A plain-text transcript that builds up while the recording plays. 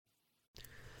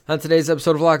On today's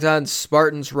episode of Locked On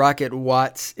Spartans, Rocket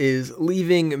Watts is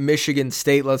leaving Michigan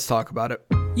State. Let's talk about it.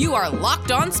 You are Locked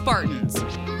On Spartans,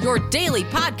 your daily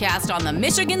podcast on the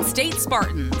Michigan State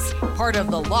Spartans, part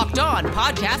of the Locked On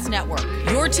Podcast Network,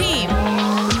 your team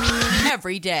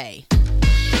every day.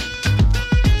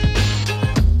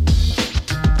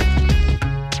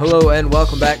 Hello and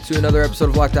welcome back to another episode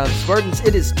of Locked On Spartans.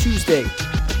 It is Tuesday,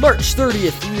 March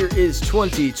 30th. The year is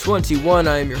 2021.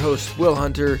 I am your host, Will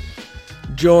Hunter,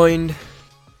 joined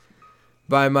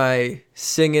by my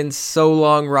singing so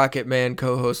long Rocket Man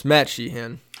co-host, Matt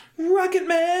Sheehan. Rocket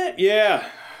Man! Yeah.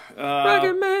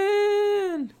 Rocket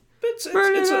Man! It's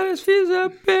on his feet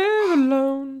up there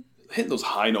alone. Hitting those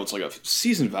high notes like a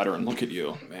seasoned veteran. Look at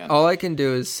you, man. All I can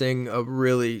do is sing a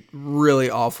really, really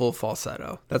awful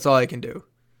falsetto. That's all I can do.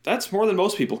 That's more than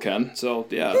most people can. So,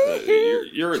 yeah,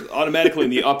 you're automatically in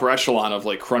the upper echelon of,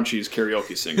 like, Crunchy's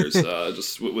karaoke singers,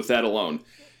 just with that alone.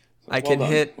 So, I can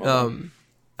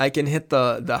hit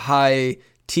the high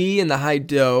T and the high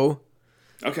do.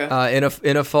 Okay.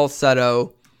 In a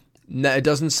falsetto. It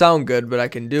doesn't sound good, but I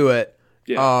can do it.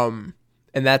 Yeah.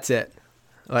 And that's it.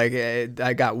 Like,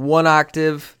 I got one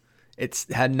octave.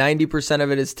 It's had 90%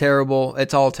 of it is terrible.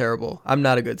 It's all terrible. I'm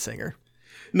not a good singer.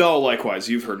 No, likewise.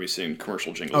 You've heard me sing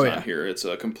commercial jingles yeah. on here. It's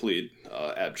a complete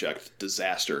abject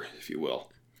disaster, if you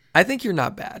will. I think you're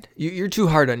not bad. You're too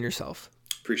hard on yourself.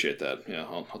 Appreciate that. Yeah,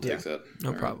 I'll take that. No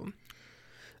All problem.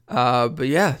 But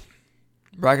yeah,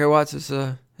 Rocket Watts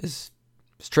is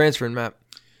transferring, Matt.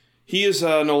 He is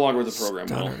no longer with the program.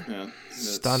 Stunner. Will. Yeah,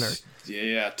 Stunner.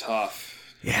 Yeah, tough.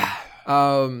 Yeah.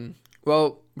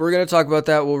 Well, we're going to talk about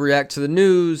that. We'll react to the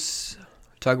news,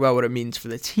 talk about what it means for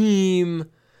the team,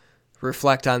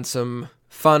 reflect on some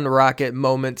fun Rocket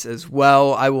moments as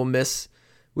well.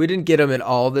 We didn't get him at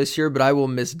all this year, but I will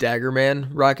miss Daggerman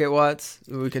Rocket Watts.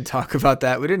 We can talk about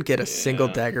that. We didn't get a single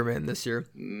Daggerman this year.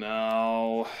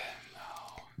 No.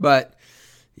 But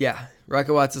yeah,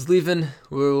 Rocket Watts is leaving.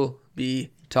 We'll be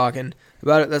talking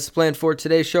about it. That's the plan for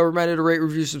today's show. Reminder to rate,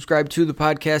 review, subscribe to the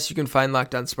podcast. You can find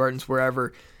Locked On Spartans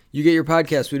wherever you get your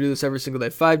podcasts. We do this every single day,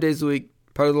 5 days a week.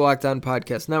 Part of the Locked On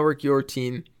Podcast Network, your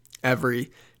team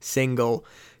every single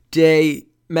day.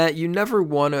 Matt, you never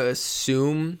want to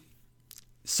assume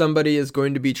somebody is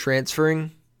going to be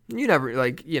transferring. You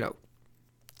never,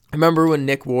 remember when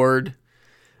Nick Ward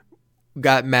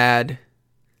got mad?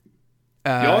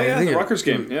 The Rutgers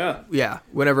game, yeah. Yeah,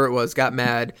 whenever it was, got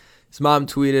mad. His mom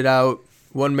tweeted out,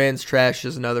 "One man's trash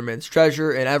is another man's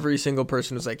treasure," and every single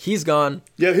person was like, "He's gone."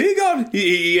 Yeah, he gone.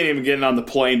 He ain't even getting on the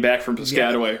plane back from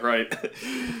Piscataway,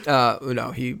 right?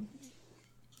 No, he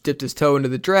dipped his toe into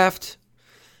the draft,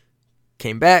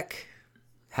 came back,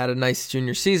 had a nice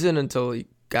junior season until he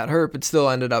got hurt, but still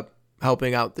ended up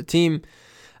helping out the team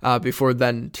before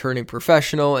then turning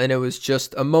professional, and it was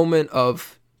just a moment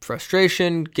of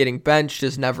frustration. Getting benched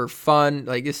is never fun.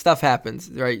 Like, this stuff happens,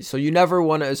 right? So you never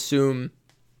want to assume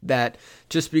that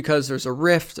just because there's a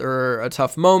rift or a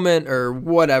tough moment or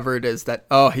whatever it is that,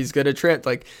 he's going to transfer.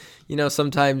 Like,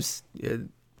 sometimes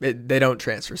they don't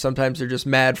transfer. Sometimes they're just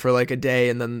mad for like a day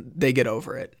and then they get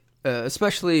over it,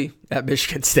 especially at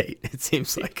Michigan State, it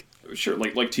seems like. Sure,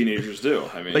 like teenagers do.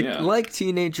 I mean, like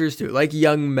teenagers do, like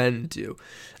young men do.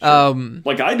 Sure.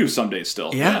 Like I do some days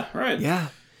still. Yeah, right. Yeah.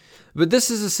 But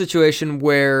this is a situation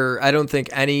where I don't think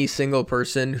any single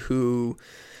person who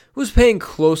was paying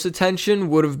close attention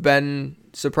was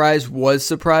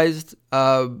surprised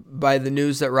by the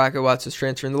news that Rocket Watts is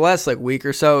transferring. The last week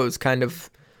or so, it was kind of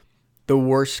the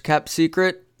worst kept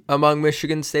secret among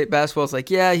Michigan State basketball. It's like,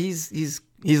 yeah, he's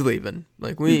leaving.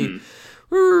 Like we're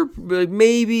like,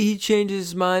 maybe he changes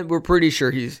his mind. We're pretty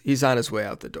sure he's on his way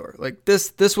out the door. Like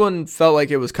this one felt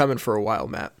like it was coming for a while,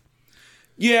 Matt.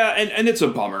 Yeah, and it's a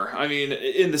bummer. I mean,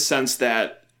 in the sense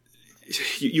that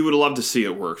you would love to see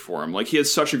it work for him. Like, he had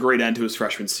such a great end to his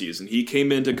freshman season. He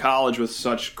came into college with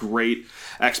such great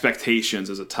expectations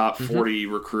as a top 40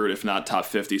 recruit, if not top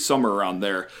 50, somewhere around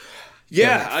there.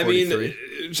 Yeah, I mean,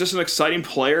 just an exciting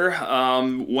player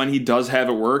when he does have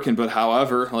it working. But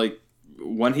however,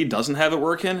 when he doesn't have it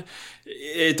working,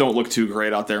 it don't look too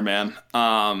great out there, man.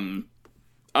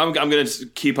 I'm going to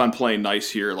keep on playing nice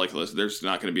here. Like, there's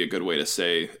not going to be a good way to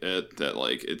say it, that,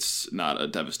 it's not a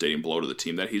devastating blow to the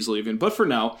team that he's leaving. But for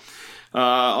now,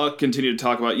 I'll continue to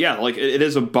talk about, it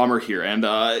is a bummer here. And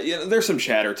there's some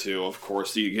chatter, too, of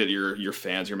course. You get your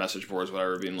fans, your message boards,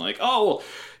 whatever, being like, oh,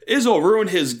 Izzo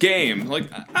ruined his game.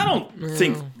 Like, I don't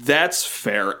think that's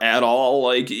fair at all.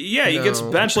 Like, yeah, he gets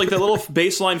benched. Like, that little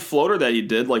baseline floater that he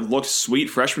did, looked sweet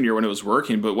freshman year when it was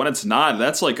working. But when it's not,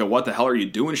 that's like a what the hell are you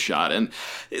doing shot. And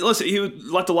listen, he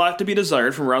left a lot to be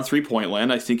desired from around 3-point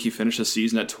land. I think he finished the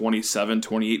season at 27,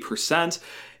 28%.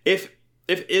 if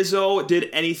Izzo did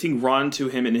anything wrong to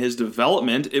him in his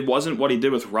development, it wasn't what he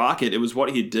did with Rocket. It was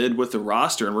what he did with the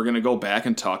roster. And we're going to go back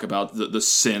and talk about the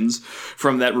sins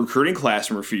from that recruiting class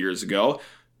from a few years ago,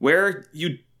 where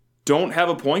you don't have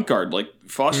a point guard. Like,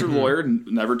 Foster Loyer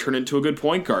never turned into a good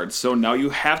point guard. So now you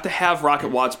have to have Rocket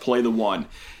Watts play the one.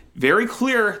 Very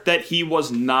clear that he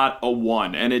was not a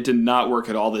one, and it did not work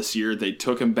at all this year. They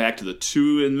took him back to the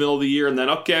two in the middle of the year, and then,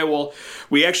 okay, well,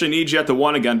 we actually need you at the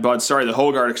one again, bud. Sorry, the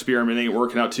Hoggard experiment ain't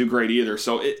working out too great either.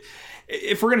 So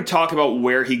if we're going to talk about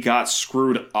where he got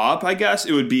screwed up, I guess,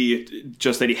 it would be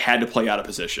just that he had to play out of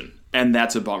position, and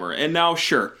that's a bummer. And now,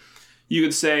 sure, you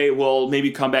could say, well,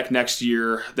 maybe come back next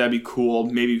year. That'd be cool.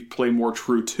 Maybe play more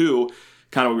true two,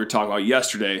 kind of what we were talking about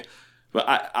yesterday. But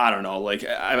I don't know, like,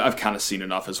 I've kind of seen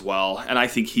enough as well. And I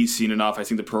think he's seen enough. I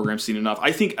think the program's seen enough.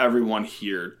 I think everyone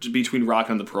here, between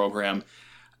Rocket and the program,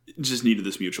 just needed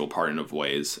this mutual parting of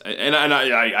ways. And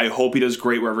I hope he does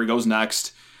great wherever he goes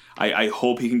next. I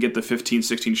hope he can get the 15,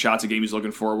 16 shots a game he's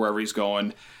looking for wherever he's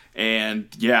going. And,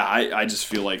 yeah, I just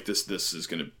feel like this is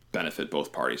going to benefit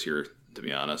both parties here, to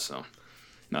be honest. So,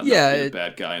 not be a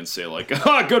bad guy and say, like,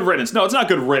 oh, good riddance. No, it's not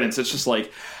good riddance. It's just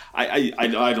like, I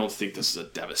don't think this is a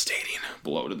devastating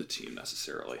blow to the team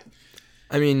necessarily.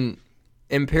 I mean,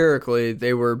 empirically,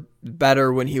 they were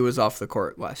better when he was off the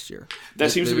court last year.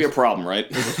 That seems to be a problem, right?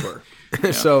 They just were.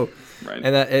 Yeah, so, right.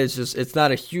 And that is just, it's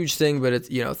not a huge thing, but it's,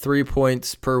 3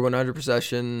 points per 100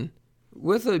 possession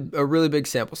with a really big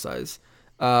sample size.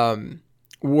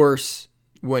 Worse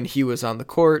when he was on the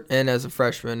court, and as a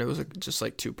freshman, it was just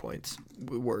like 2 points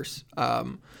worse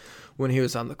when he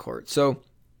was on the court. So,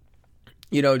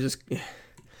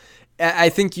 I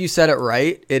think you said it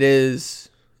right. It is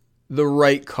the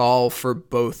right call for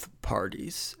both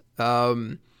parties.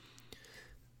 Rocket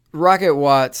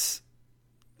Watts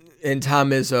and Tom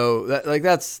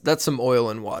Izzo, that's some oil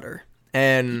and water.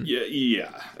 And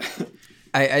yeah.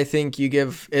 I think you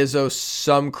give Izzo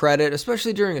some credit,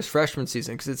 especially during his freshman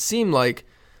season, because it seemed like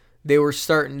they were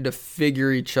starting to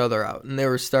figure each other out, and they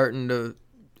were starting to.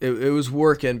 It was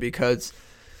working because.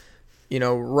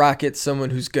 Rocket's someone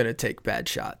who's going to take bad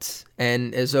shots.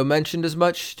 And Izzo mentioned as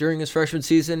much during his freshman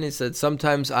season. He said,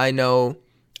 sometimes I know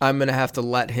I'm going to have to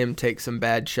let him take some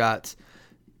bad shots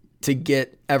to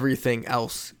get everything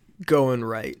else going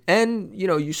right. And,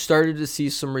 you started to see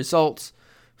some results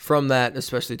from that,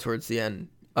 especially towards the end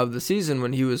of the season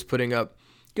when he was putting up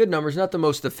good numbers. Not the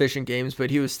most efficient games,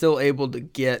 but he was still able to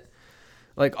get,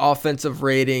 offensive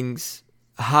ratings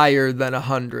higher than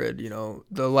 100,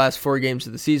 the last 4 games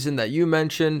of the season that you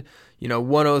mentioned,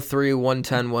 103,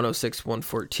 110, 106,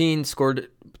 114, scored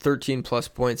 13 plus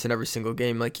points in every single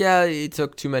game. He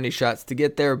took too many shots to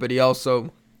get there, but he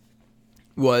also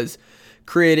was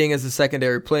creating as a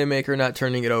secondary playmaker, not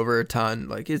turning it over a ton.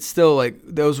 It's still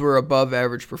those were above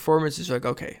average performances.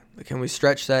 Okay, can we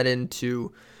stretch that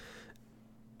into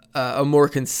a more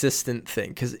consistent thing?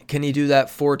 Because can he do that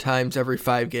 4 times every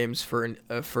 5 games for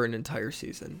an entire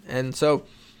season? And so,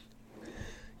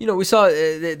 we saw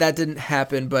that didn't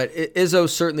happen, but Izzo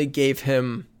certainly gave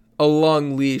him a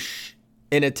long leash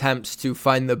in attempts to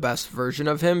find the best version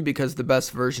of him, because the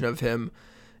best version of him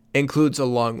includes a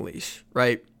long leash,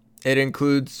 right? It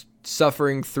includes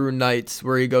suffering through nights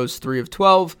where he goes 3 of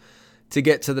 12 to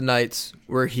get to the nights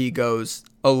where he goes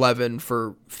 11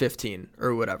 for 15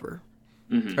 or whatever.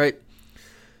 Mm-hmm. Right.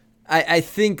 I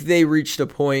think they reached a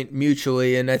point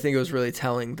mutually, and I think it was really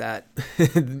telling that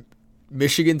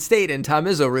Michigan State and Tom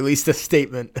Izzo released a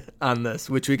statement on this,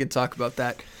 which we can talk about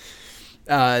that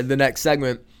the next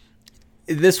segment.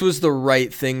 This was the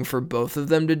right thing for both of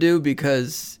them to do,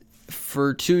 because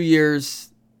for 2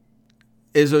 years,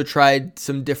 Izzo tried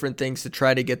some different things to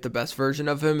try to get the best version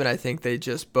of him, and I think they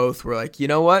just both were like, you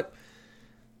know what?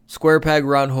 Square peg,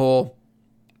 round hole.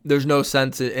 There's no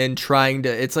sense in trying to,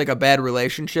 it's like a bad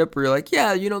relationship where you're like,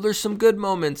 yeah, there's some good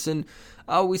moments and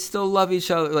we still love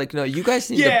each other. No, you guys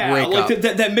need to break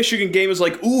up. That Michigan game was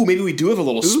ooh, maybe we do have a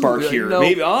little spark here.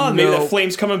 Maybe that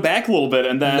flame's coming back a little bit,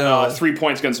 and then 3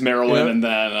 points against Maryland, and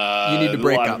then you need to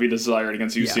break a lot up. to be desired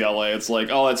against UCLA.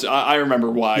 Yeah. It's I remember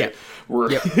why we're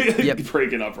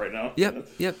breaking up right now.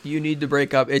 Yep. You need to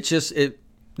break up. It's just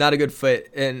not a good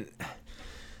fit, and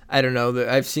I don't know.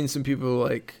 I've seen some people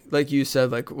like you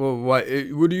said, well, why?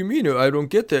 What do you mean? I don't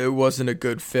get that. It wasn't a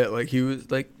good fit. He was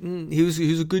he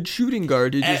was a good shooting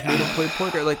guard. He just made him play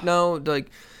point guard. No,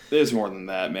 there's more than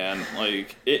that, man.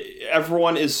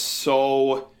 Everyone is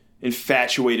so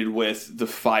infatuated with the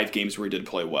 5 games where he did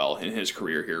play well in his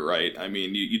career here, right? I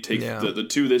mean, you take the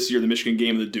 2 this year, the Michigan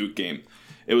game and the Duke game.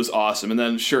 It was awesome. And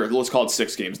then, sure, let's call it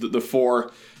 6 games. The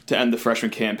 4 to end the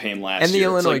freshman campaign last and the year.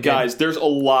 Illinois it's like, guys, there's a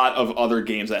lot of other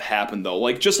games that happen, though.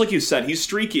 Like, just like you said, he's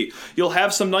streaky. You'll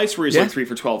have some nights where he's like 3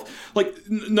 for 12. Like,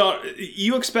 no,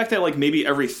 you expect that like maybe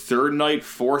every third night,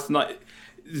 fourth night.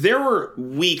 There were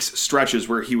weeks, stretches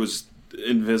where he was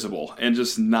invisible and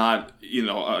just not,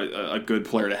 a good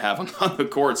player to have on the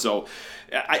court. So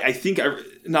I think,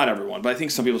 not everyone, but I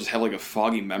think some people just have like a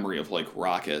foggy memory of like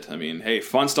Rocket. I mean, hey,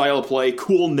 fun style of play,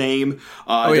 cool name,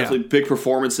 definitely big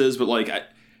performances, but like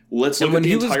let's look at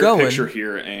the entire picture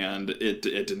here, and it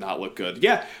did not look good.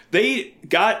 Yeah, they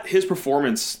got his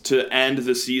performance to end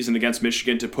the season against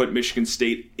Michigan to put Michigan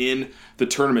State in the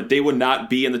tournament. They would not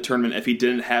be in the tournament if he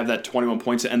didn't have that 21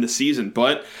 points to end the season.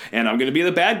 But, and I'm going to be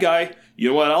the bad guy, you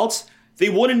know what else? They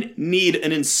wouldn't need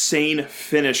an insane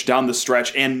finish down the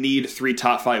stretch and need 3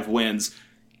 top 5 wins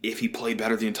if he played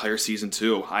better the entire season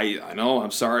too. I know,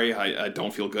 I'm sorry, I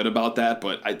don't feel good about that,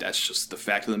 but that's just the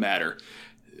fact of the matter.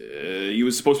 He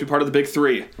was supposed to be part of the Big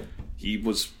Three. He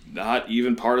was not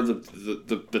even part of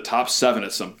the top 7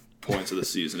 at some points of the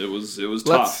season. It was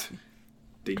tough.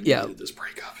 They needed this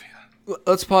breakup. Yeah.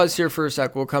 Let's pause here for a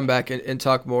sec. We'll come back and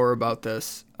talk more about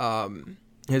this,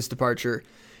 his departure,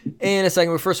 in a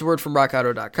second. But first, a word from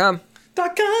RockAuto.com.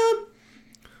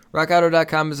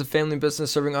 RockAuto.com is a family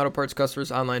business serving auto parts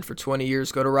customers online for 20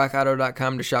 years. Go to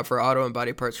RockAuto.com to shop for auto and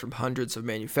body parts from hundreds of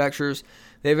manufacturers.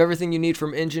 They have everything you need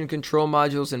from engine control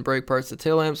modules and brake parts to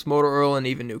tail lamps, motor oil, and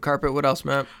even new carpet. What else,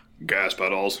 Matt? Gas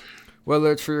pedals.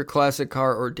 Whether it's for your classic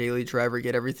car or daily driver,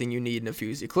 get everything you need in a few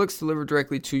easy clicks delivered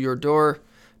directly to your door.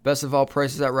 Best of all,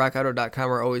 prices at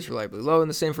RockAuto.com are always reliably low, and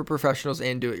the same for professionals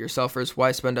and do-it-yourselfers.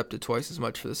 Why spend up to twice as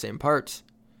much for the same parts?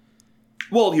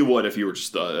 Well, you would if you were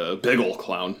just a big old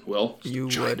clown, Will. You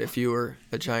would if you were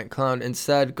a giant clown.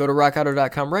 Instead, go to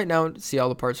RockAuto.com right now and see all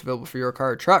the parts available for your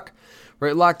car or truck.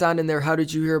 Right, locked on in there. How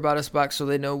did you hear about us box? So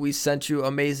they know we sent you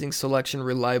amazing selection,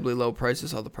 reliably low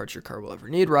prices, all the parts your car will ever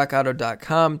need.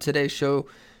 RockAuto.com. Today's show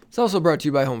is also brought to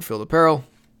you by Home Field Apparel.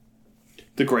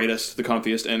 The greatest, the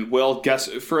comfiest, and well, guess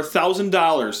for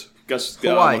 $1,000. Guess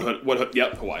Hawaii. What hoodie?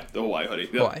 Yep, Hawaii. The Hawaii hoodie.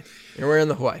 Yep. Hawaii. You're wearing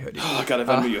the Hawaii hoodie. Oh, I gotta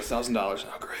Venmo you $1,000.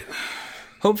 Oh, great.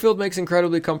 Home Field makes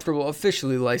incredibly comfortable,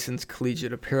 officially licensed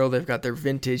collegiate apparel. They've got their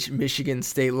vintage Michigan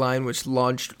State line, which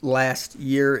launched last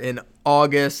year in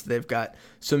August. They've got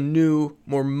some new,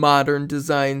 more modern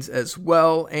designs as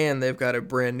well, and they've got a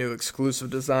brand new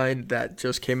exclusive design that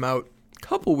just came out a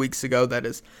couple weeks ago that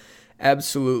is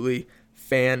absolutely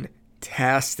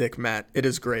fantastic, Matt. It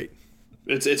is great.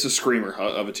 It's a screamer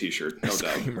of a t-shirt, no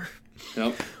doubt. Screamer.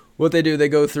 Yep. What they do, they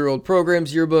go through old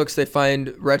programs, yearbooks, they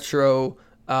find retro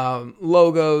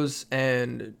logos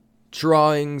and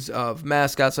drawings of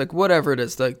mascots, like whatever it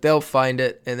is, like they'll find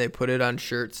it and they put it on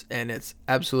shirts, and it's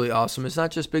absolutely awesome. It's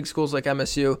not just big schools like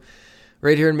MSU.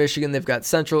 Right here in Michigan, they've got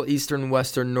Central, Eastern,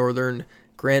 Western, Northern,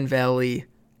 Grand Valley,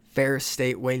 Ferris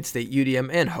State, Wayne State, UDM,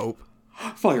 and Hope.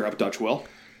 Fire up, Dutch, Will.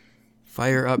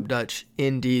 Fire up, Dutch.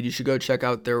 Indeed. You should go check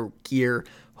out their gear.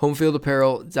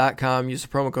 Homefieldapparel.com. Use the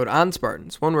promo code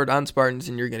ONSPARTANS. One word, ONSPARTANS,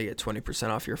 and you're going to get 20%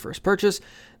 off your first purchase.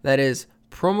 That is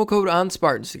promo code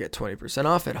ONSPARTANS to get 20%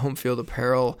 off at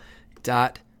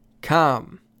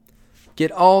homefieldapparel.com.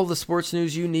 Get all the sports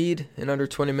news you need in under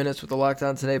 20 minutes with the Locked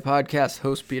On Today podcast.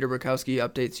 Host Peter Bukowski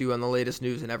updates you on the latest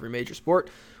news in every major sport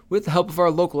with the help of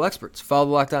our local experts. Follow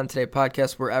the Locked On Today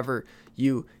podcast wherever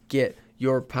you get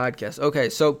your podcast. Okay,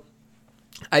 so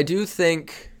I do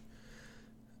think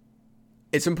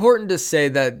it's important to say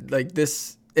that like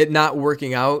this, it not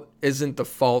working out isn't the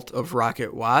fault of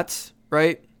Rocket Watts,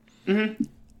 right?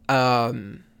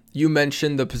 Mm-hmm. You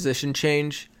mentioned the position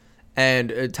change,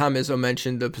 and Tom Izzo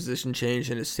mentioned the position change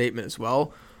in his statement as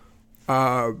well.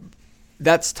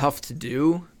 That's tough to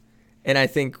do, and I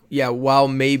think, while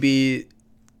maybe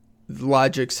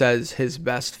logic says his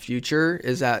best future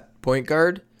is at point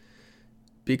guard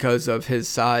because of his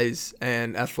size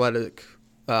and athletic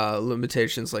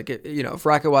limitations, like if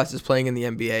Rocket Watts is playing in the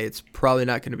NBA, it's probably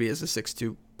not going to be as a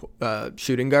 6'2"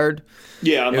 shooting guard.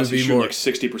 Yeah, unless you shoot like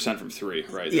 60% from 3,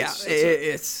 right?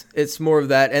 It's more of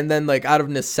that, and then like out of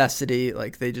necessity,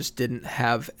 like they just didn't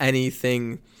have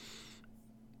anything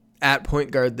at point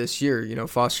guard this year.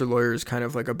 Foster Loyer is kind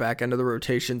of like a back end of the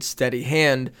rotation steady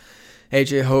hand.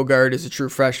 AJ Hoggard is a true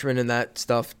freshman, and that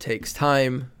stuff takes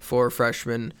time for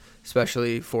freshmen,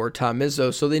 especially for Tom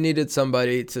Izzo. So they needed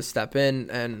somebody to step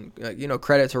in, and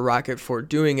credit to Rocket for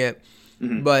doing it.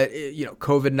 Mm-hmm. But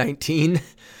COVID-19,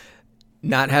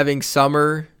 not having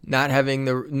summer, not having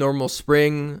the normal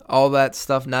spring, all that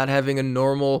stuff, not having a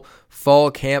normal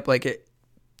fall camp,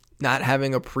 not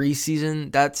having a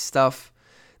preseason, that's tough.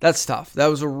 That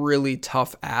was a really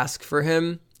tough ask for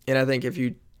him. And I think if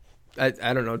you I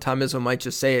don't know, Tom Izzo might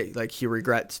just say it like he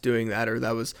regrets doing that, or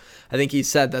I think he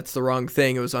said that's the wrong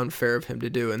thing. It was unfair of him to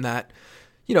do, and that,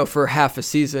 for half a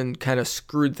season kind of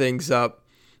screwed things up.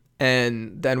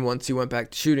 And then once he went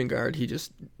back to shooting guard, he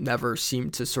just never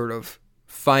seemed to sort of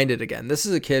find it again. This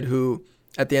is a kid who,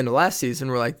 at the end of last season,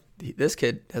 we're like, this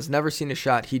kid has never seen a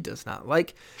shot he does not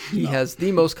like. He has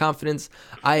the most confidence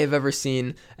I have ever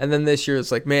seen. And then this year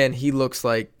it's like, man, he looks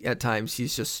like at times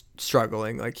he's just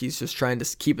struggling. Like he's just trying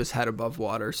to keep his head above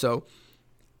water. So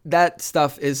that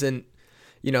stuff isn't,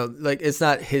 like it's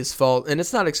not his fault. And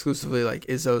it's not exclusively like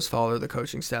Izzo's fault or the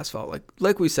coaching staff's fault.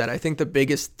 Like we said, I think the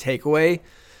biggest takeaway,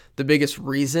 the biggest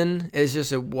reason is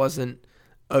just it wasn't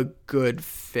a good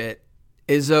fit.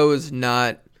 Izzo is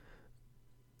not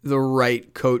the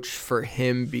right coach for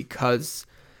him because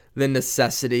the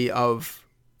necessity of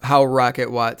how Rocket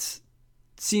Watts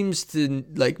seems to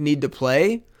need to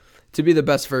play to be the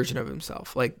best version of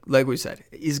himself. Like we said,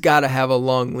 he's got to have a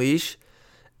long leash,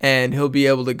 and he'll be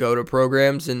able to go to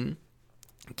programs and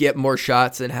get more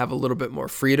shots and have a little bit more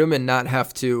freedom and not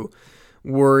have to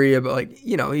worry about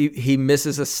he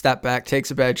misses a step back, takes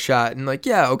a bad shot, and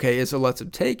Izzo lets him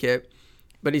take it,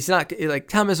 but he's not like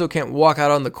Tom Izzo can't walk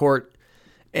out on the court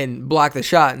and block the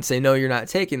shot and say, no, you're not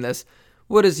taking this.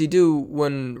 What does he do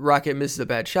when Rocket misses a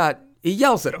bad shot? He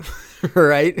yells at him,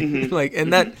 right?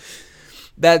 Mm-hmm.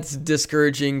 That's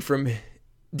discouraging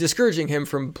him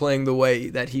from playing the way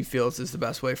that he feels is the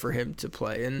best way for him to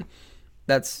play. And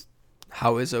that's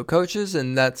how Izzo coaches,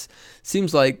 and that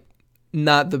seems like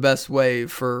not the best way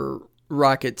for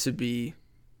Rocket to be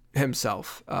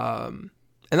himself. And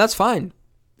that's fine.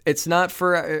 It's not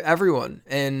for everyone.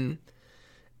 And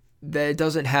that it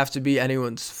doesn't have to be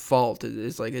anyone's fault.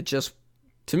 It's like, it just,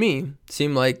 to me,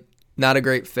 seemed like not a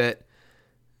great fit,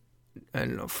 I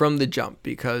don't know, from the jump,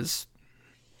 because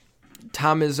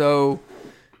Tom Izzo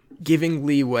giving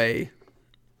leeway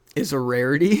is a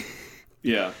rarity.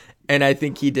 Yeah. And I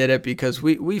think he did it because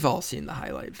we've all seen the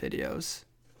highlight videos.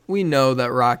 We know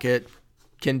that Rocket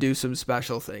can do some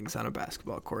special things on a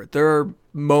basketball court. There are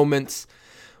moments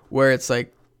where it's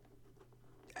like,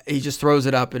 he just throws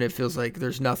it up and it feels like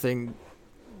there's nothing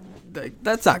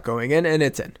that's not going in, and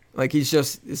it's in. Like he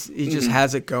just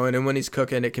has it going, and when he's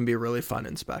cooking, it can be really fun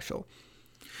and special.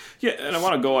 Yeah, and I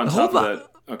want to go on top of that.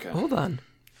 Okay. Hold on.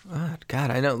 Oh, God,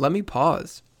 I know. Let me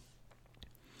pause.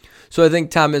 So I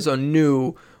think Tom Izzo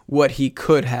knew what he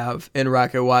could have in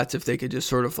Rocket Watts if they could just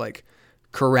sort of like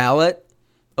corral it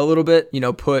a little bit,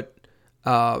 put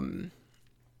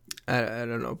I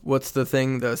don't know, what's the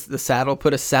thing, the saddle,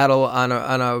 put a saddle on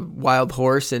a wild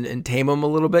horse and tame him a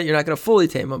little bit. You're not going to fully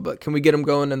tame him, but can we get him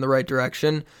going in the right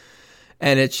direction?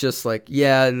 And it's just like,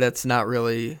 that's not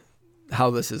really how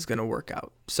this is going to work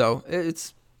out. So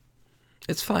it's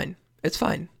fine. It's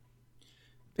fine.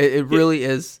 It really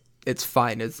is. It's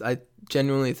fine. I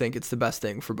genuinely think it's the best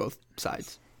thing for both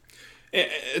sides.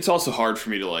 It's also hard for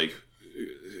me to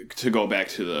go back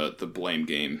to the blame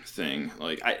game thing.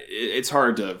 It's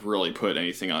hard to really put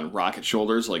anything on Rocket's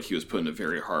shoulders. Like, he was put in a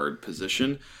very hard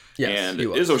position. Yes, and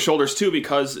Izzo's shoulders too,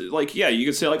 because you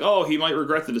could say oh, he might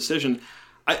regret the decision.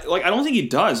 I don't think he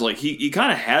does. He kind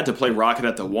of had to play Rocket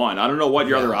at the one. I don't know what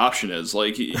your other option is. I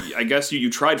guess you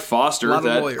tried Foster.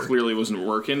 That clearly wasn't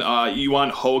working. You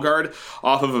want Hogard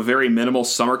off of a very minimal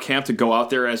summer camp to go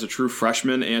out there as a true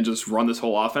freshman and just run this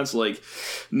whole offense.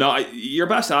 No, your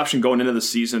best option going into the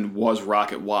season was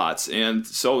Rocket Watts. And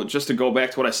so just to go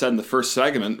back to what I said in the first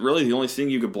segment, really the only thing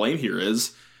you could blame here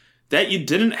is that you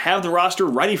didn't have the roster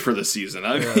ready for the season.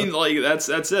 I mean, that's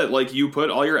it. You put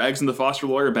all your eggs in the Foster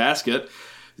Loyer basket.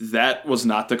 That was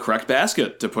not the correct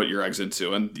basket to put your eggs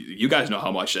into, and you guys know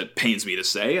how much it pains me to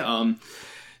say.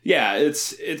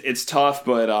 It's tough,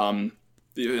 but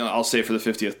I'll say for the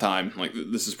 50th time,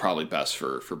 this is probably best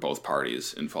for both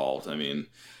parties involved. I mean,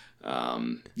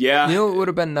 You know what would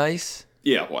have been nice?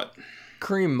 Yeah, what?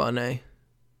 Kareem Money.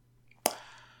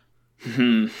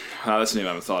 That's a name I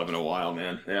haven't thought of in a while,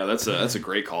 man. Yeah, that's a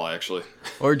great call, actually.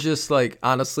 Or just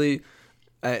honestly,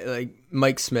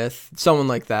 Mike Smith, someone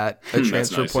like that, a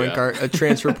transfer point guard, a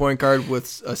transfer point guard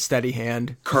with a steady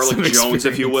hand, Carlik Jones,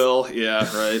 if you will. Yeah,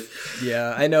 right.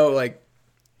 Yeah, I know.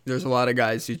 There's a lot of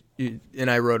guys and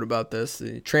I wrote about this.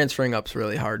 Transferring up's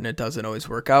really hard, and it doesn't always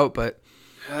work out. But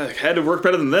had to work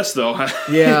better than this, though.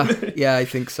 yeah, I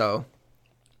think so.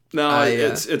 No,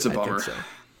 it's a bummer. So.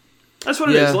 That's what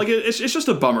it is. It's just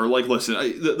a bummer. Listen,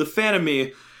 the fan of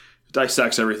me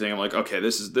dissects everything. I'm like, okay,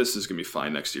 this is gonna be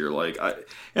fine next year.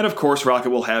 And of course, Rocket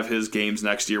will have his games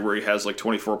next year where he has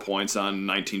 24 points on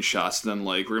 19 shots. And then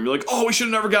we're gonna be like, oh, we should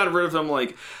have never gotten rid of him.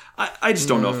 I just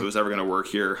don't know if it was ever gonna work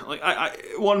here.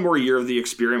 One more year of the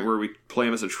experiment where we play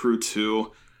him as a true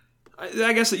 2.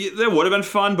 I guess that would have been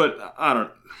fun, but I don't.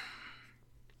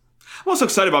 I'm also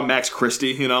excited about Max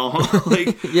Christie,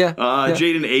 like yeah.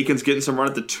 Jaden Akins getting some run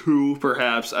at the 2,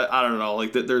 perhaps. I don't know.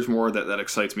 Like there's more that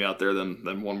excites me out there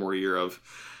than one more year of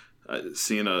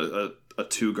seeing a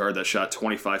 2 guard that shot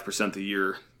 25% the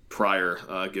year prior,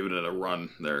 giving it a run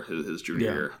there his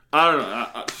junior year. I don't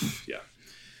know.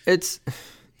 It's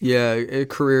a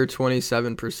career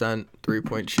 27%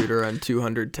 3-point shooter on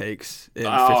 200 takes in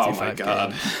 55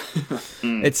 games.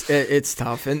 It's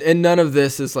tough, and none of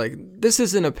this is like, this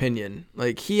is an opinion.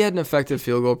 Like, he had an effective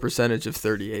field goal percentage of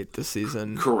 38 this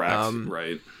season. Correct.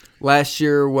 Right. Last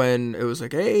year when it was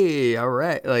like, hey, all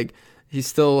right, like he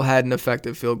still had an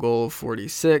effective field goal of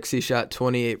 46. He shot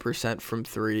 28% from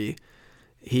 3.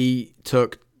 He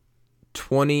took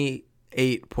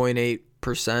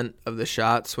 28.8% of the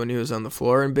shots when he was on the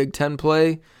floor in Big Ten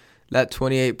play. That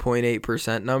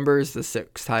 28.8% number is the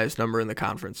 6th highest number in the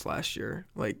conference last year.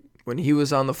 Like, when he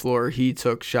was on the floor, he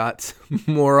took shots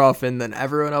more often than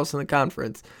everyone else in the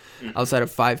conference, outside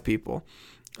of 5 people.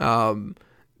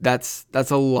 That's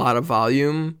a lot of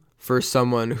volume for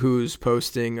someone who's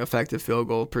posting effective field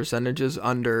goal percentages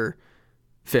under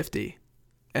 50.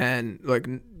 And like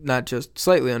not just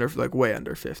slightly under, like way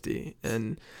under 50,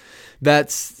 and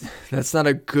that's not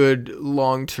a good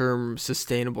long-term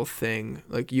sustainable thing.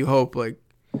 Like, you hope, like,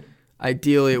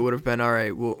 ideally it would have been, all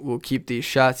right, we'll keep these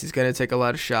shots. He's going to take a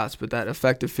lot of shots, but that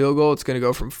effective field goal, it's going to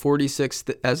go from 46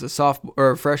 as a sophomore or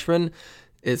a freshman,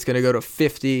 it's going to go to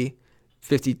 50,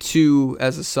 52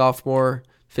 as a sophomore,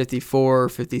 54,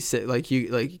 56. Like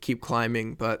you keep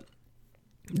climbing, but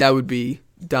that would be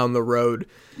down the road.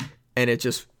 And it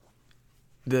just,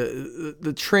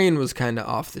 the train was kind of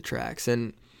off the tracks.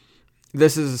 And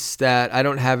this is a stat, I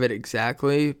don't have it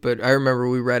exactly, but I remember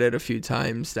we read it a few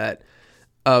times, that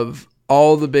of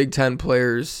all the Big Ten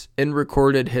players in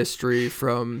recorded history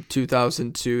from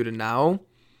 2002 to now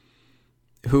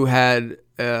who had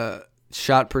a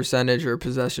shot percentage or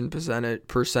possession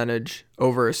percentage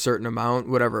over a certain amount,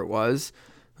 whatever it was,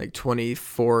 like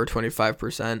 24 or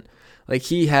 25%, like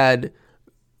he had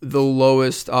the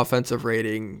lowest offensive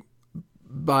rating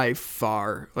by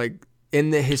far. Like,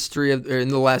 in the history of, or in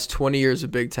the last 20 years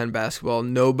of Big Ten basketball,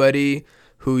 nobody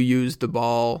who used the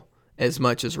ball as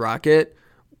much as Rocket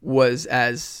was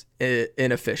as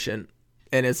inefficient.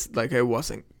 And it's like, it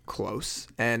wasn't close.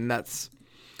 And that's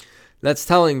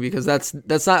telling, because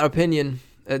that's not opinion.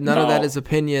 None of that is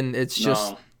opinion. It's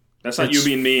just, that's not you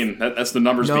being mean. That's the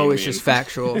numbers being mean. No, it's just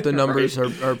factual. The numbers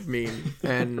are mean.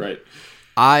 And right.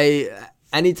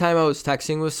 Anytime I was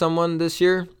texting with someone this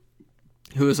year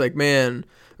who was like, man,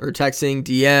 or texting,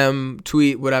 DM,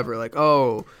 tweet, whatever, like,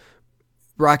 oh,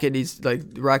 Rocket has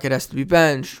to be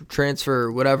benched,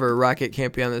 transfer, whatever, Rocket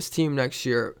can't be on this team next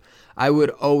year, I would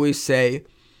always say,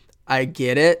 I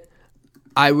get it.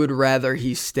 I would rather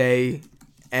he stay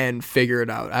and figure it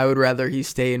out. I would rather he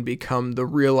stay and become the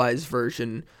realized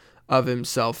version of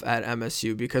himself at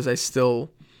MSU, because I still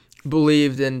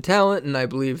believed in talent, and I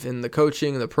believe in the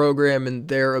coaching and the program and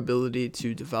their ability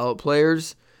to develop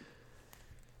players.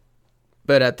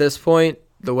 But at this point,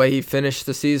 the way he finished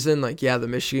the season, like, yeah, the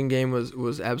Michigan game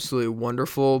was absolutely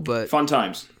wonderful, but fun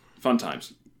times.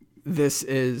 This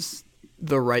is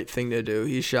the right thing to do.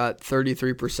 He shot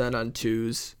 33% on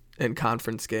 2s in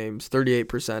conference games,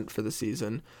 38% for the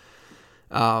season.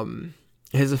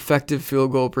 His effective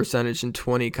field goal percentage in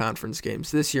 20 conference games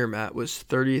this year, Matt, was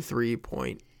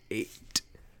 33.8.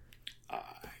 I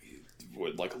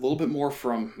would like a little bit more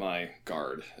from my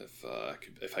guard if I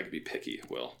could be picky,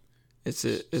 Will. It's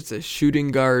a shooting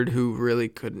guard who really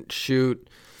couldn't shoot.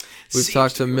 We've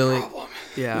talked a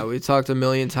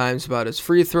million times about his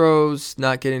free throws,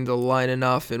 not getting to the line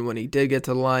enough, and when he did get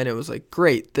to the line, it was like,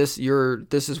 great, this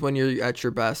is when you're at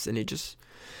your best, and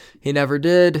he never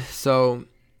did. So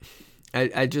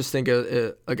I just think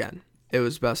again, it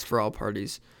was best for all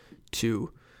parties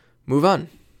to move on.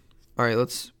 All right,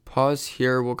 let's pause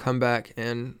here. We'll come back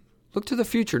and look to the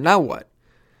future. Now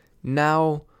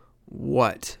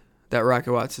what? That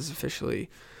Rocket Watts has officially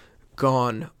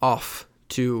gone off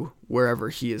to wherever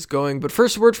he is going. But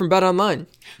first, a word from BetOnline.ag.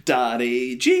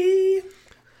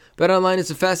 BetOnline is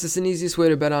the fastest and easiest way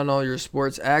to bet on all your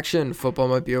sports action. Football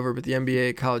might be over, but the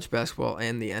NBA, college basketball,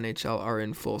 and the NHL are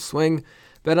in full swing.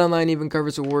 BetOnline even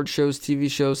covers award shows,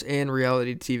 TV shows, and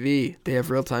reality TV. They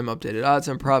have real-time updated odds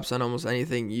and props on almost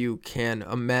anything you can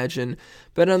imagine.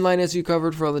 BetOnline has you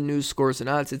covered for all the news, scores, and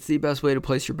odds. It's the best way to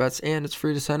place your bets, and it's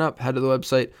free to sign up. Head to the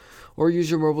website or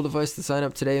use your mobile device to sign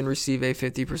up today and receive a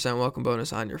 50% welcome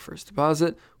bonus on your first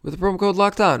deposit with the promo code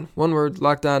LOCKEDON. One word,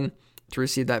 LOCKEDON. to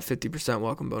receive that 50%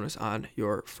 welcome bonus on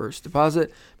your first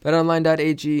deposit.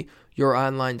 BetOnline.ag, your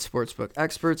online sportsbook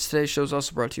experts. Today's show is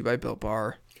also brought to you by Built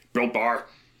Bar. Built Bar.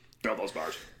 Built those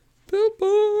bars. Built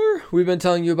Bar. We've been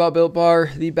telling you about Built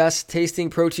Bar, the best tasting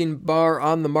protein bar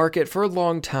on the market for a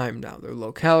long time now. They're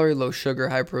low calorie, low sugar,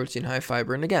 high protein, high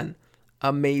fiber, and again,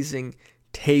 amazing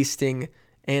tasting.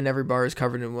 And every bar is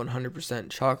covered in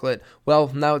 100% chocolate.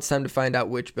 Well, now it's time to find out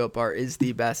which Built Bar is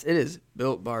the best. It is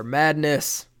Built Bar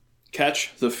Madness.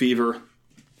 Catch the fever,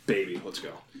 baby. Let's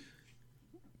go.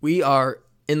 We are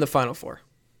in the Final Four.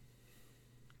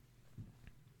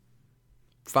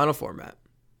 Final Four, Matt.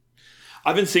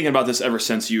 I've been thinking about this ever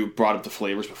since you brought up the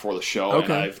flavors before the show, Okay.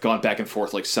 and I've gone back and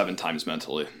forth like 7 times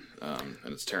mentally, and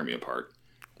it's tearing me apart.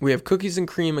 We have cookies and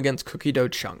cream against cookie dough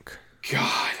chunk.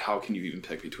 God, how can you even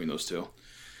pick between those two?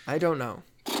 I don't know.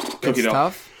 Cookie It's dough.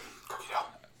 tough.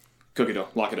 Cookie dough.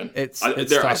 Lock it in. It's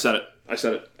there. tough. I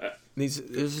said it.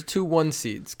 There's 2 1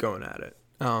 seeds going at it.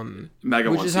 Mega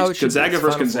Which one. is how it should be. Gonzaga It's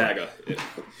versus Final Gonzaga.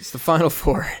 It's the Final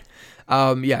Four.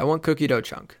 I want cookie dough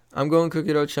chunk. I'm going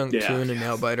cookie dough chunk 2 and a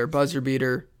nail biter. Buzzer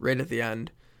beater right at the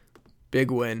end. Big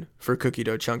win for cookie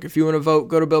dough chunk. If you want to vote,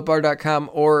 go to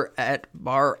BuiltBar.com or at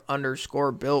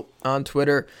bar_built on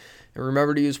Twitter. And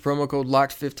remember to use promo code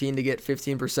LOCKED15 to get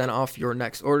 15% off your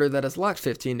next order. That is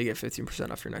LOCKED15 to get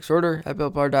 15% off your next order at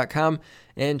BuiltBar.com.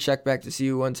 And check back to see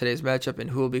who won today's matchup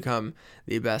and who will become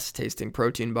the best tasting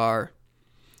protein bar.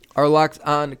 Our Locked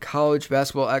On college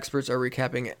basketball experts are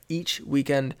recapping each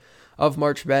weekend of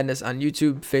March Madness on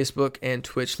YouTube, Facebook, and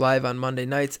Twitch live on Monday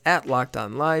nights at Locked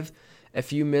On Live.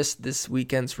 If you missed this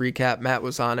weekend's recap, Matt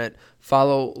was on it.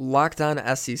 Follow Locked On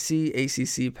SEC,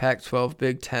 ACC, Pac-12,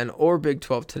 Big 10, or Big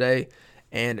 12 today,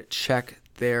 and check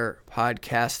their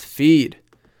podcast feed.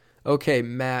 Okay,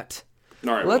 Matt.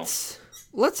 All right. Let's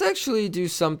actually do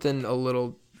something a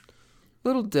little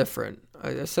different.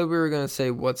 I said we were going to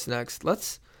say what's next.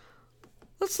 Let's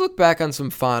look back on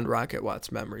some fond Rocket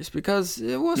Watts memories because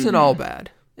it wasn't all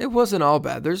bad. It wasn't all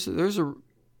bad. There's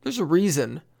a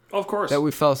reason. Of course. That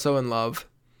we fell so in love.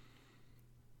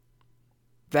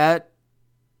 That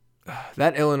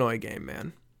Illinois game,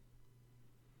 man.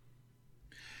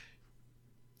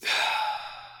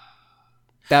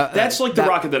 That's like the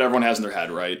rocket that everyone has in their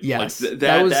head, right? Yes. Like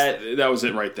that was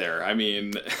it right there. I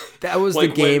mean, that was like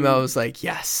the game I was like,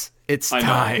 yes, it's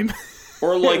time.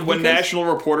 Or like when national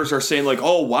reporters are saying like,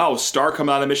 oh, wow, star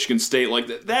coming out of Michigan State. Like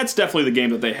that's definitely the game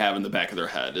that they have in the back of their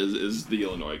head is the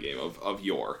Illinois game of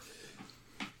yore.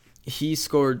 He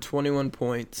scored 21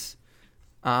 points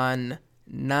on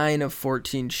 9 of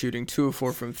 14 shooting, 2 of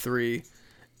 4 from 3.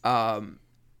 Obviously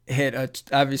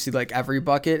like every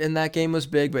bucket in that game was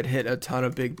big, but hit a ton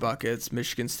of big buckets.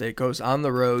 Michigan State goes on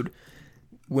the road,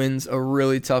 wins a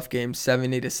really tough game,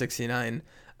 70-69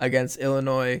 against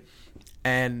Illinois.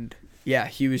 And yeah,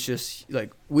 he was just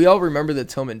like, we all remember the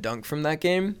Tillman dunk from that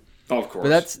game. Oh, of course.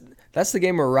 But that's the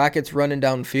game where Rockets running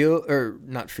down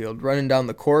running down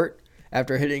the court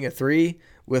after hitting a 3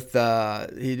 with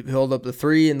he held up the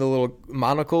 3 in the little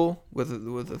monocle with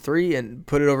a 3 and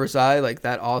put it over his eye, like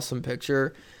that awesome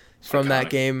picture from that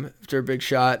game after a big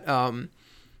shot.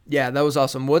 Yeah, that was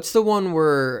awesome. What's the one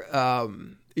where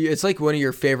it's like one of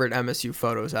your favorite MSU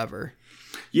photos ever?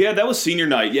 Yeah, that was senior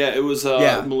night. Yeah, it was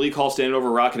Malik Hall standing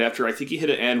over Rocket after I think he hit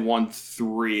an and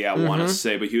 1-3, I want to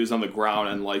say, but he was on the ground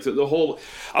and like the whole.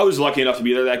 I was lucky enough to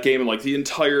be there that game, and like the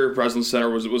entire Breslin Center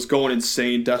was going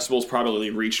insane. Decibels probably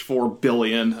reached 4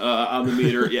 billion on the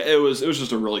meter. Yeah, it was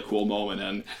just a really cool moment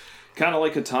and kind of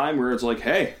like a time where it's like,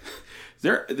 hey,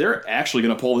 they're actually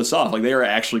going to pull this off. Like they are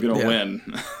actually going to win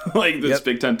like this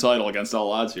Big Ten title against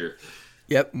all odds here.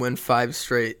 Yep, win 5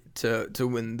 straight to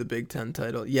win the Big Ten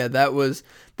title. Yeah, that was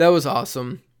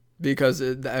awesome because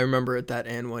I remember it, that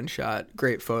and one shot.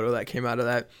 Great photo that came out of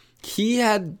that. He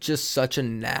had just such a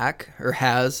knack, or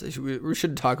has. We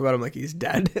should talk about him like he's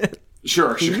dead.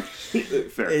 Sure.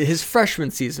 Fair. His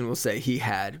freshman season, we'll say he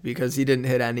had, because he didn't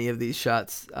hit any of these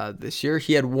shots this year.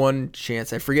 He had one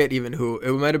chance. I forget even who.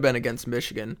 It might have been against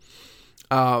Michigan.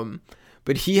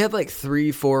 But he had like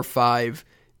 3, 4, 5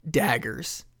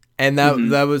 daggers. And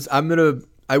that was,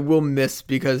 I will miss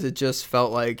because it just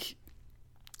felt like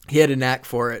he had a knack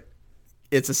for it.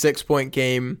 It's a 6-point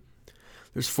game.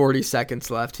 There's 40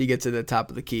 seconds left. He gets to the top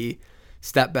of the key.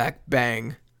 Step back,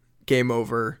 bang. Game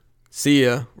over. See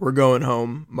ya. We're going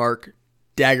home. Mark,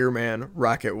 Daggerman,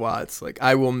 Rocket Watts. Like,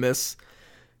 I will miss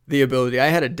the ability. I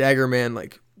had a Daggerman,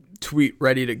 like, tweet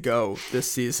ready to go this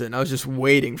season. I was just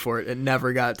waiting for it. It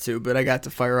never got to, but I got to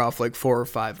fire off like 4 or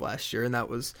 5 last year, and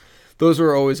those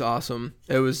were always awesome.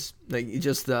 It was like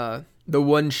just the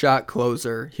one-shot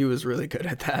closer. He was really good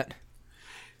at that.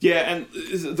 Yeah, and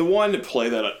the one play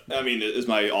that, I mean, is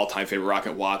my all-time favorite,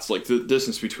 Rocket Watts. Like, the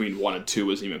distance between 1 and 2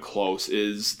 isn't even close,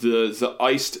 is the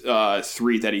iced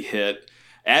 3 that he hit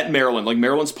at Maryland. Like,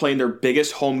 Maryland's playing their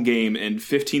biggest home game in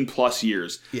 15-plus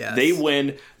years. Yes. They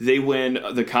win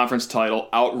the conference title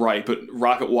outright, but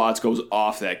Rocket Watts goes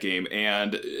off that game.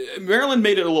 And Maryland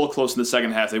made it a little close in the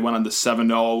second half. They went on the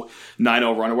 7-0,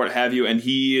 9-0 run or what have you, and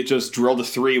he just drilled a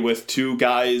 3 with 2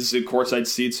 guys in courtside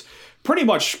seats, pretty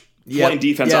much playing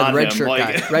defense on red him. Shirt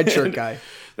like, guy. Red shirt guy.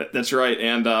 That's right.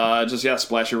 And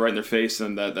splash it right in their face,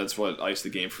 and that's what iced the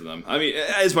game for them. I mean,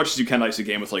 as much as you can ice a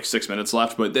game with like 6 minutes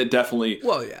left, but that definitely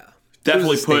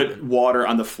put water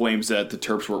on the flames that the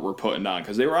Terps were putting on,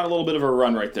 because they were on a little bit of a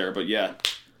run right there. But yeah,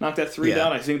 knocked that 3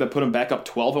 down. I think that put them back up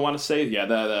 12, I want to say. Yeah,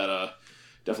 that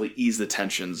definitely eased the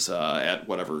tensions at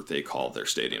whatever they call their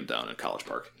stadium down in College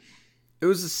Park. It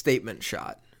was a statement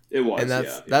shot. It was, and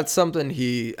that's something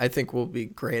I think will be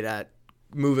great at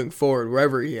moving forward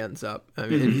wherever he ends up. I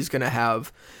mean, he's going to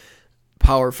have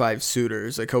Power 5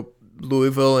 suitors. Like, hope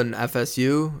Louisville and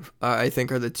FSU, I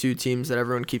think, are the 2 teams that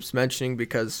everyone keeps mentioning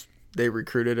because they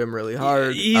recruited him really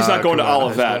hard. He's not going to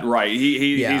Olivet, right?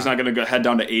 He's not going to go head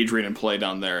down to Adrian and play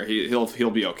down there.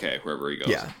 He'll be okay wherever he goes.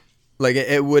 Yeah, like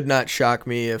it would not shock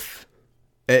me if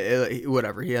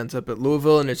whatever he ends up at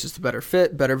Louisville and it's just a better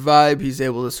fit, better vibe. He's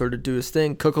able to sort of do his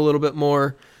thing, cook a little bit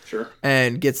more. Sure.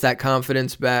 And gets that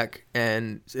confidence back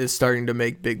and is starting to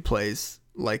make big plays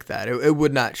like that. It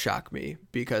would not shock me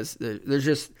because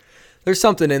there's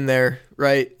something in there,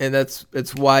 right? And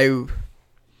it's why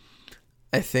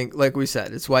I think, like we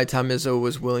said, it's why Tom Izzo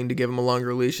was willing to give him a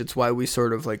longer leash. It's why we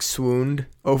sort of like swooned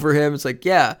over him. It's like,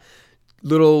 yeah,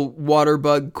 little water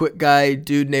bug, quick guy,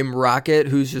 dude named Rocket,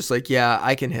 who's just like, yeah,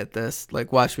 I can hit this.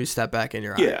 Like, watch me step back in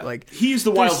your eye. Yeah, like he's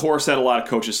the wild horse that a lot of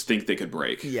coaches think they could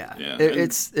break. Yeah.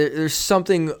 There's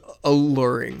something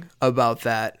alluring about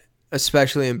that,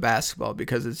 especially in basketball,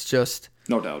 because it's just,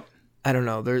 no doubt. I don't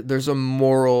know. There's a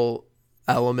moral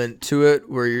element to it,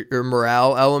 where your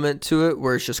morale element to it,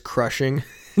 where it's just crushing.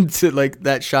 To like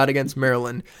that shot against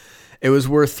Maryland. It was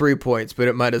worth 3 points, but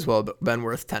it might as well have been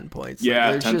worth 10 points. Yeah,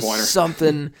 like, 10-pointer.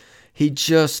 Something, he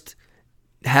just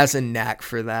has a knack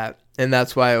for that. And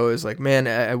that's why I was like, man,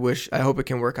 I hope it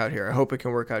can work out here. I hope it can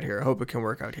work out here. I hope it can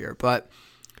work out here. But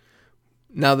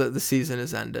now that the season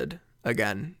has ended,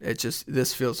 again,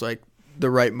 this feels like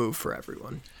the right move for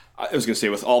everyone. I was going to say,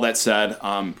 with all that said,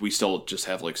 we still just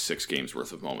have like 6 games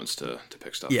worth of moments to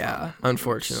pick stuff from.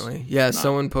 Unfortunately. Yeah,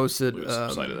 someone posted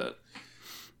a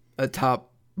top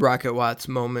Rocket Watts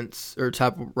moments or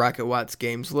top Rocket Watts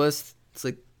games list. It's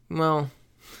like, well,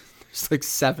 there's like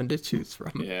 7 to choose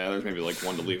from. Yeah, there's maybe like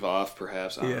 1 to leave off,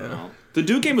 perhaps. I don't know. The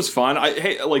Duke game was fun.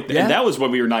 And that was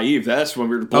when we were naive. That's when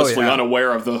we were blissfully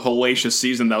unaware of the hellacious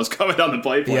season that was coming down the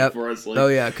pipeline for us.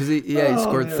 Like, because he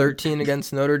scored 13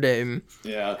 against Notre Dame.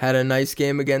 Yeah, had a nice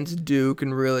game against Duke,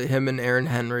 and really him and Aaron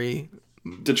Henry.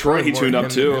 Detroit, he tuned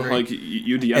up too. Like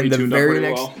UDM, he tuned up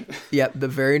pretty well. The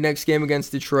very next game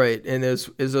against Detroit, and as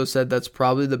Izzo said, that's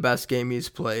probably the best game he's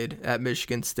played at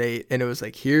Michigan State. And it was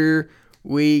like, here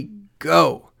we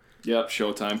go. Yep,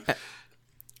 showtime.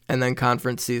 And then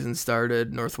conference season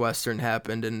started, Northwestern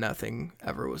happened, and nothing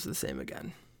ever was the same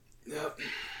again. Yep.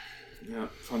 Yeah,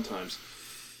 fun times.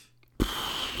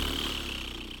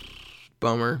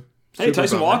 Bummer. Hey, Super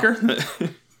Tyson bummer. Walker.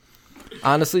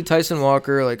 Honestly, Tyson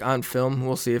Walker, like on film,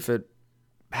 we'll see if it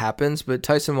happens, but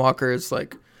Tyson Walker is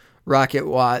like Rocket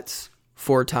Watts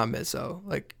for Tom Izzo.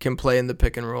 Like, can play in the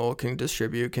pick and roll, can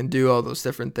distribute, can do all those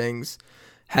different things,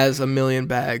 has a million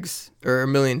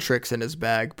tricks in his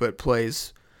bag, but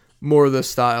plays more the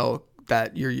style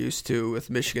that you're used to with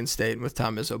Michigan State and with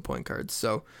Tom Izzo point guards.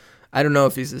 So I don't know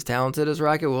if he's as talented as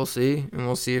Rocket. We'll see, and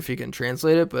we'll see if he can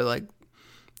translate it. But like,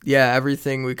 yeah,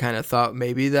 everything we kind of thought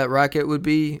maybe that Rocket would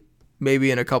be,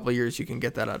 maybe in a couple of years you can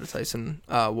get that out of Tyson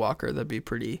Walker. That'd be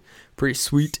pretty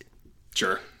sweet.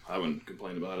 Sure, I wouldn't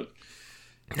complain about it.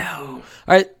 No. All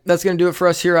right, that's going to do it for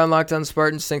us here on Locked On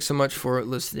Spartans. Thanks so much for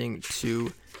listening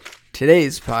to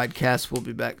today's podcast. We'll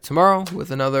be back tomorrow with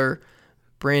another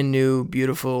brand new,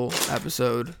 beautiful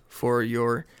episode for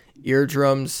your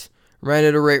eardrums.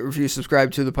 Remember to rate, review,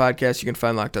 subscribe to the podcast. You can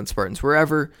find Locked On Spartans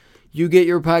wherever you get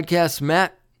your podcasts.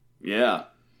 Matt? Yeah.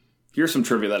 Here's some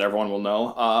trivia that everyone will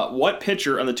know. What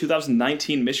pitcher on the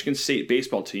 2019 Michigan State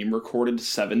baseball team recorded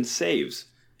 7 saves?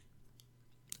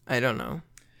 I don't know.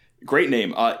 Great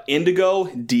name. Indigo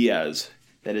Diaz.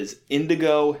 That is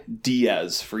Indigo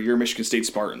Diaz for your Michigan State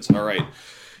Spartans. All right.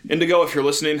 Indigo, if you're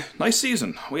listening, nice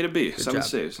season. Way to be. Good 7 job.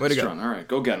 saves. Way to go. All right,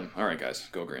 go get them. All right, guys.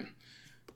 Go green.